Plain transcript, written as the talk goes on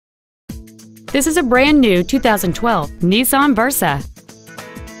This is a brand new 2012 Nissan Versa.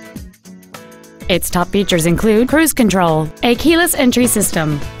 Its top features include cruise control, a keyless entry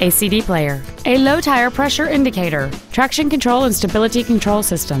system, a CD player, a low tire pressure indicator, traction control and stability control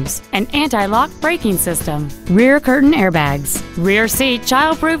systems, an anti-lock braking system, rear curtain airbags, rear seat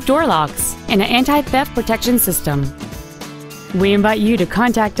child-proof door locks, and an anti-theft protection system. We invite you to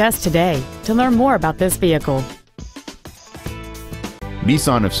contact us today to learn more about this vehicle.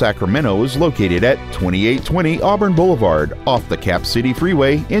 Nissan of Sacramento is located at 2820 Auburn Boulevard off the Cap City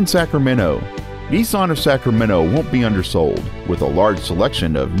Freeway in Sacramento. Nissan of Sacramento won't be undersold. With a large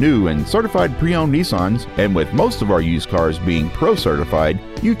selection of new and certified pre-owned Nissans, and with most of our used cars being Pro-certified,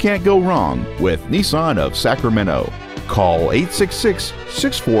 you can't go wrong with Nissan of Sacramento. Call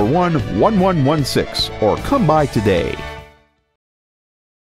 866-641-1116 or come by today.